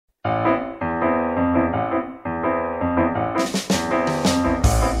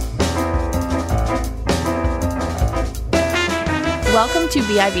to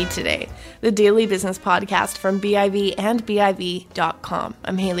BIV Today, the daily business podcast from BIV and BIV.com.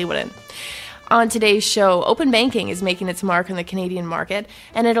 I'm Haley Wooden. On today's show, open banking is making its mark on the Canadian market,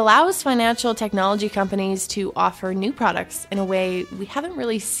 and it allows financial technology companies to offer new products in a way we haven't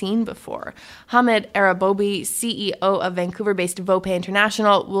really seen before. Hamid Arabobi, CEO of Vancouver-based Vopay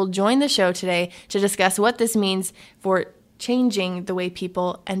International, will join the show today to discuss what this means for changing the way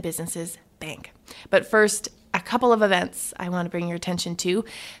people and businesses bank. But first, a couple of events I want to bring your attention to.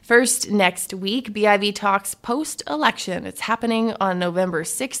 First, next week, BIV Talks post-election. It's happening on November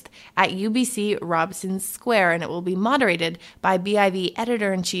 6th at UBC Robson Square, and it will be moderated by BIV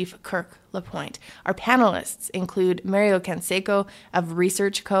Editor-in-Chief Kirk LaPointe. Our panelists include Mario Canseco of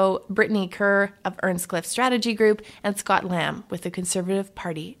Research Co., Brittany Kerr of Earnscliffe Strategy Group, and Scott Lamb with the Conservative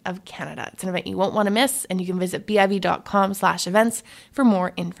Party of Canada. It's an event you won't want to miss, and you can visit biv.com/events for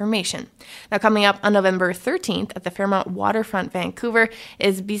more information. Now, coming up on November 13th at the Fairmont Waterfront, Vancouver,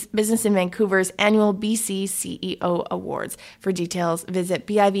 is Business in Vancouver's annual BC CEO Awards. For details, visit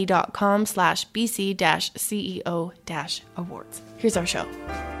biv.com/BC-CEO-Awards. Here's our show.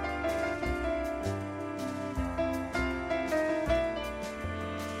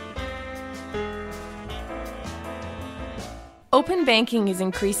 Open banking is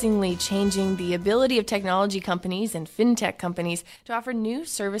increasingly changing the ability of technology companies and fintech companies to offer new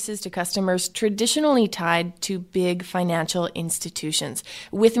services to customers traditionally tied to big financial institutions.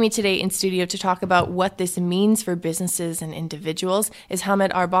 With me today in studio to talk about what this means for businesses and individuals is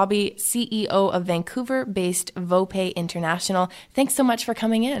Hamid Arabobi, CEO of Vancouver-based Vopay International. Thanks so much for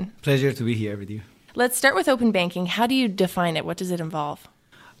coming in. Pleasure to be here with you. Let's start with open banking. How do you define it? What does it involve?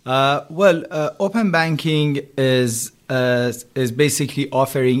 Open banking is basically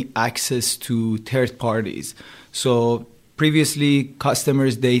offering access to third parties. So previously,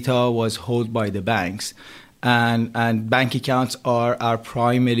 customers' data was held by the banks, and bank accounts are our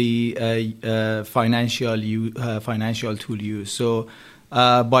primary financial tool use. So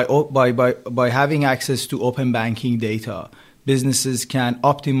by having access to open banking data, businesses can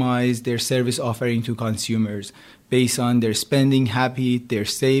optimize their service offering to consumers based on their spending habit, their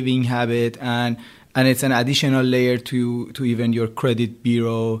saving habit, and it's an additional layer to even your credit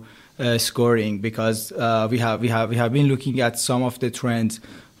bureau scoring, because we have been looking at some of the trends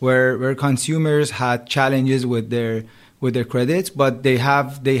where consumers had challenges with their credits, but they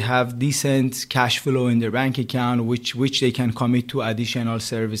have decent cash flow in their bank account, which they can commit to additional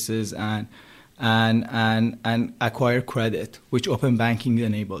services and acquire credit, which open banking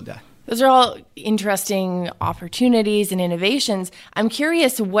enabled that. Those are all interesting opportunities and innovations. I'm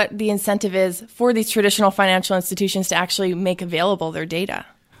curious what the incentive is for these traditional financial institutions to actually make available their data.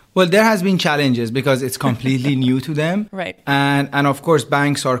 Well, there has been challenges because it's completely new to them. Right. And of course,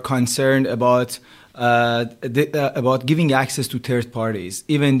 banks are concerned about giving access to third parties,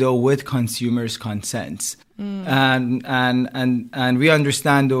 even though with consumers' consents. And we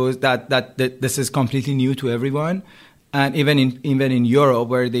understand that this is completely new to everyone. And even in Europe,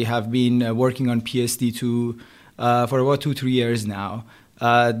 where they have been working on PSD2 for about 2-3 years now,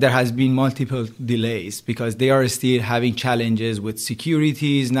 there has been multiple delays because they are still having challenges with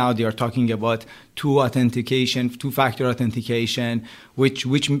securities. Now they are talking about two-factor authentication, which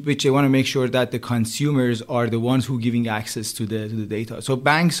they want to make sure that the consumers are the ones who are giving access to the data. So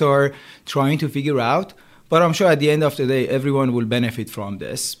banks are trying to figure out, but I'm sure at the end of the day, everyone will benefit from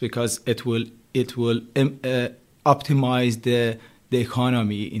this because it will optimize the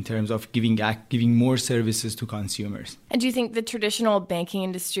economy in terms of giving more services to consumers. And do you think the traditional banking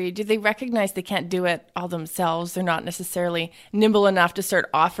industry, do they recognize they can't do it all themselves? They're not necessarily nimble enough to start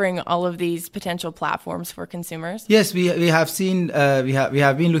offering all of these potential platforms for consumers? Yes, we have seen we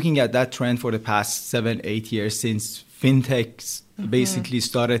have been looking at that trend for the past 7-8 years since fintechs basically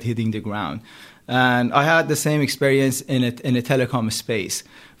started hitting the ground. And I had the same experience in a telecom space,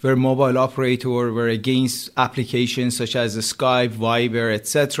 where mobile operators were against applications such as Skype, Viber,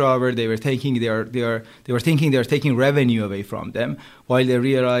 etc., where they were thinking they're taking revenue away from them, while they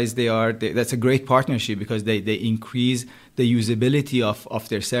realized that's a great partnership because they increase the usability of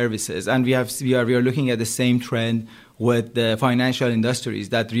their services. And we are looking at the same trend with the financial industries,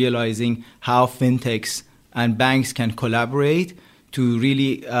 that realizing how fintechs and banks can collaborate to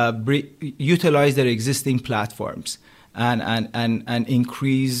really utilize their existing platforms and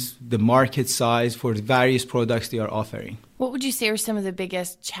increase the market size for the various products they are offering. What would you say are some of the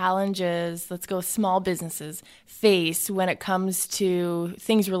biggest challenges, let's go small businesses, face when it comes to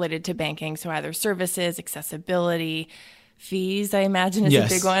things related to banking? So either services, accessibility, fees, I imagine is a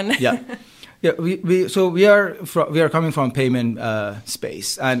big one. Yeah, we are coming from payment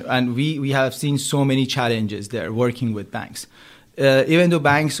space, and we have seen so many challenges there working with banks. even though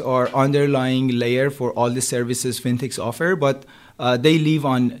banks are underlying layer for all the services fintechs offer, but they live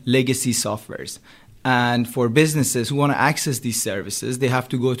on legacy softwares. And for businesses who want to access these services, they have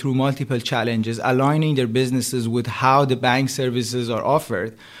to go through multiple challenges, aligning their businesses with how the bank services are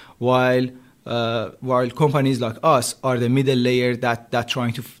offered, while companies like us are the middle layer that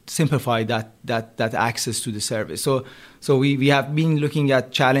trying to simplify that access to the service. So we have been looking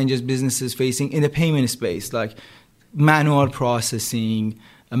at challenges businesses facing in the payment space, like manual processing,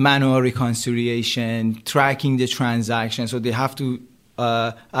 manual reconciliation, tracking the transaction. So they have to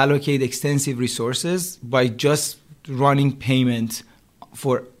allocate extensive resources by just running payment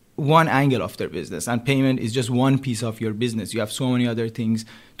for one angle of their business. And payment is just one piece of your business. You have so many other things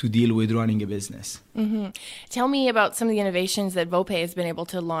to deal with running a business. Mm-hmm. Tell me about some of the innovations that Vopay has been able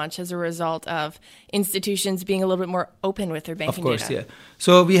to launch as a result of institutions being a little bit more open with their banking data. Of course, yeah.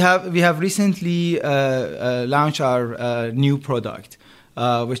 So we have recently launched our new product,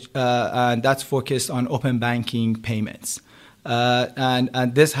 and that's focused on open banking payments.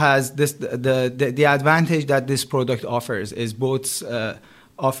 And this has the advantage that this product offers is both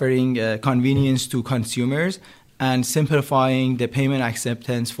offering convenience to consumers and simplifying the payment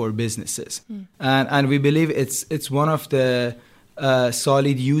acceptance for businesses. And we believe it's one of the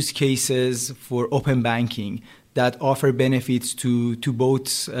solid use cases for open banking that offer benefits to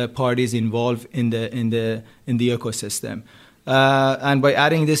both parties involved in the ecosystem. And by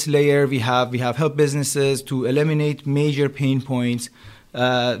adding this layer, we have helped businesses to eliminate major pain points. We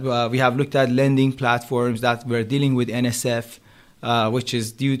have looked at lending platforms that were dealing with NSF, which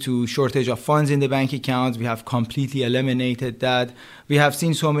is due to shortage of funds in the bank accounts. We have completely eliminated that. We have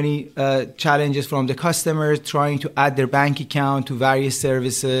seen so many challenges from the customers trying to add their bank account to various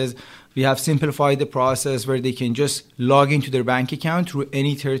services. We have simplified the process where they can just log into their bank account through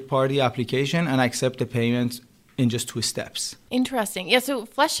any third-party application and accept the payments in just 2 steps. Interesting. Yeah, so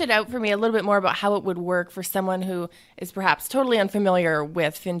flesh it out for me a little bit more about how it would work for someone who is perhaps totally unfamiliar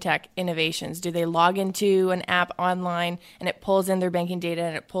with fintech innovations. Do they log into an app online and it pulls in their banking data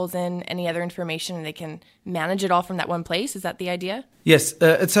and it pulls in any other information and they can manage it all from that one place? Is that the idea? Yes.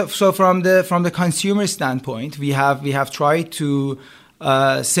 So from the consumer standpoint, we have tried to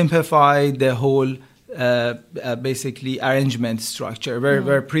simplify the whole basically arrangement structure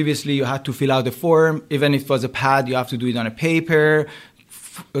where previously you had to fill out a form. Even if it was a pad, you have to do it on a paper.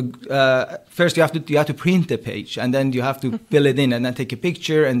 First you have to print the page, and then you have to fill it in and then take a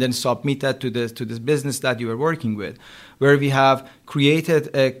picture and then submit that to this business that you are working with. Where we have created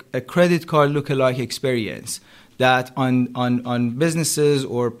a credit card lookalike experience that on businesses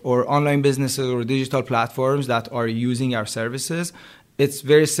or online businesses or digital platforms that are using our services, it's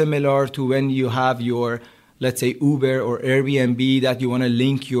very similar to when you have your, let's say, Uber or Airbnb that you want to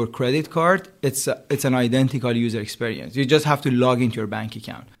link your credit card. It's an identical user experience. You just have to log into your bank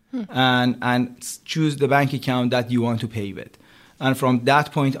account and choose the bank account that you want to pay with. And from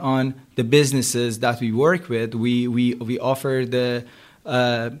that point on, the businesses that we work with, we offer the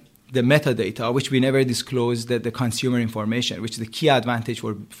metadata, which we never disclose the consumer information, which is the key advantage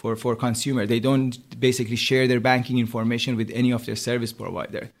for consumer. They don't basically share their banking information with any of their service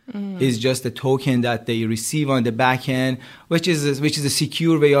provider. It's just a token that they receive on the back end, which is a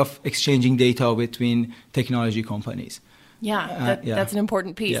secure way of exchanging data between technology companies. That's an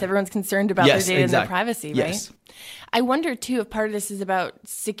important piece. Yeah. Everyone's concerned about their data and their privacy, right? Yes. I wonder, too, if part of this is about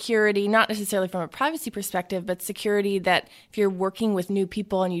security, not necessarily from a privacy perspective, but security that if you're working with new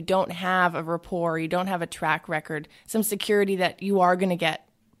people and you don't have a rapport, you don't have a track record, some security that you are going to get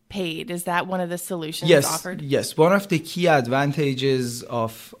paid. Is that one of the solutions offered? Yes. One of the key advantages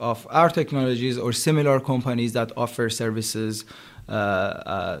of our technologies or similar companies that offer services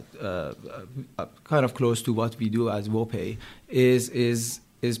kind of close to what we do as Vopay is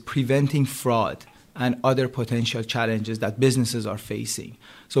preventing fraud and other potential challenges that businesses are facing.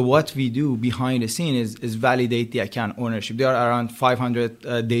 So what we do behind the scene is validate the account ownership. There are around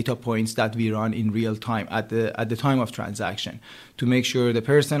 500 data points that we run in real time at the time of transaction to make sure the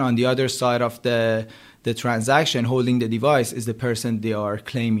person on the other side of the transaction holding the device is the person they are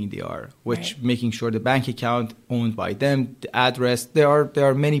claiming they are, which making sure the bank account owned by them, the address. There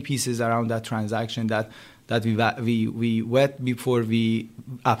are many pieces around that transaction that we vet before we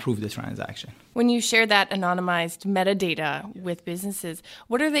approve the transaction. When you share that anonymized metadata with businesses,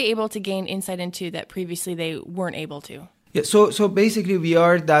 what are they able to gain insight into that previously they weren't able to? Yeah, so basically we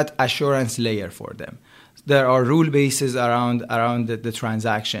are that assurance layer for them. There are rule bases around the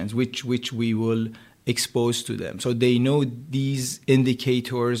transactions, which we will exposed to them. So they know these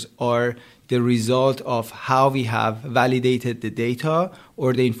indicators are the result of how we have validated the data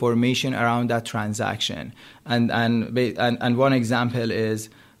or the information around that transaction. And one example is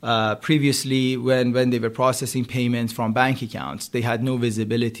previously when they were processing payments from bank accounts, they had no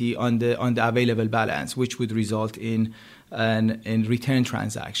visibility on the available balance, which would result in return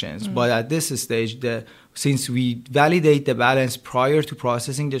transactions. But at this stage, since we validate the balance prior to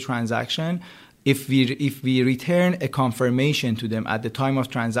processing the transaction, if we return a confirmation to them at the time of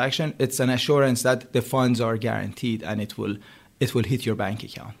transaction, it's an assurance that the funds are guaranteed and it will hit your bank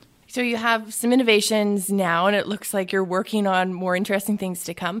account. So you have some innovations now, and it looks like you're working on more interesting things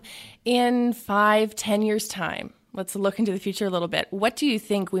to come. In 5-10 years' time, let's look into the future a little bit. What do you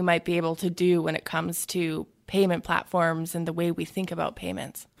think we might be able to do when it comes to payment platforms and the way we think about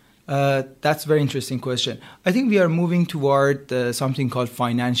payments? That's a very interesting question. I think we are moving toward something called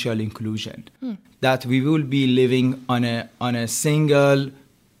financial inclusion, that we will be living on a single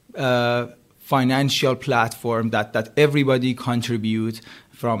financial platform that everybody contributes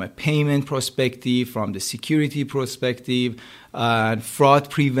from a payment perspective, from the security perspective, fraud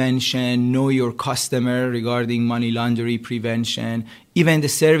prevention, know your customer regarding money laundering prevention, even the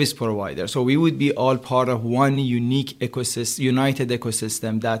service provider. So we would be all part of one unique ecosystem, united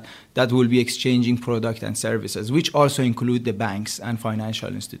ecosystem that will be exchanging product and services, which also include the banks and financial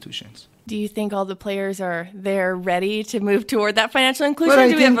institutions. Do you think all the players are there ready to move toward that financial inclusion? Or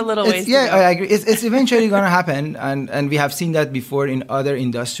do we have a little ways to go? Yeah, I agree. It's eventually going to happen, and we have seen that before in other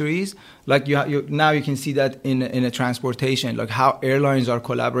industries. Like now you can see that in a transportation, like how airlines are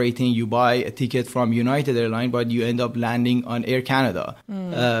collaborating. You buy a ticket from United Airlines, but you end up landing on Air Canada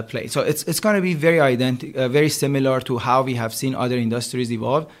plane. So it's going to be very similar to how we have seen other industries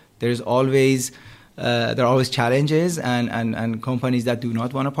evolve. There are always challenges and companies that do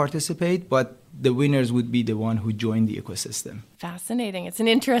not want to participate, but the winners would be the one who join the ecosystem. Fascinating. It's an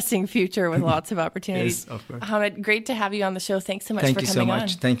interesting future with lots of opportunities. Yes, of course. Hamid, great to have you on the show. Thanks so much for coming on. Thank you so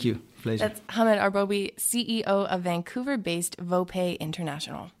much. Thank you. Pleasure. That's Hamid Arbobi, CEO of Vancouver-based Vopay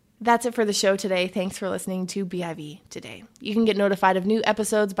International. That's it for the show today. Thanks for listening to BIV Today. You can get notified of new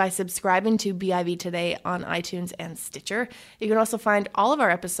episodes by subscribing to BIV Today on iTunes and Stitcher. You can also find all of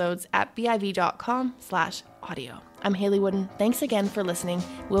our episodes at biv.com/audio. I'm Hayley Woodin. Thanks again for listening.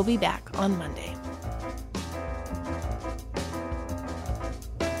 We'll be back on Monday.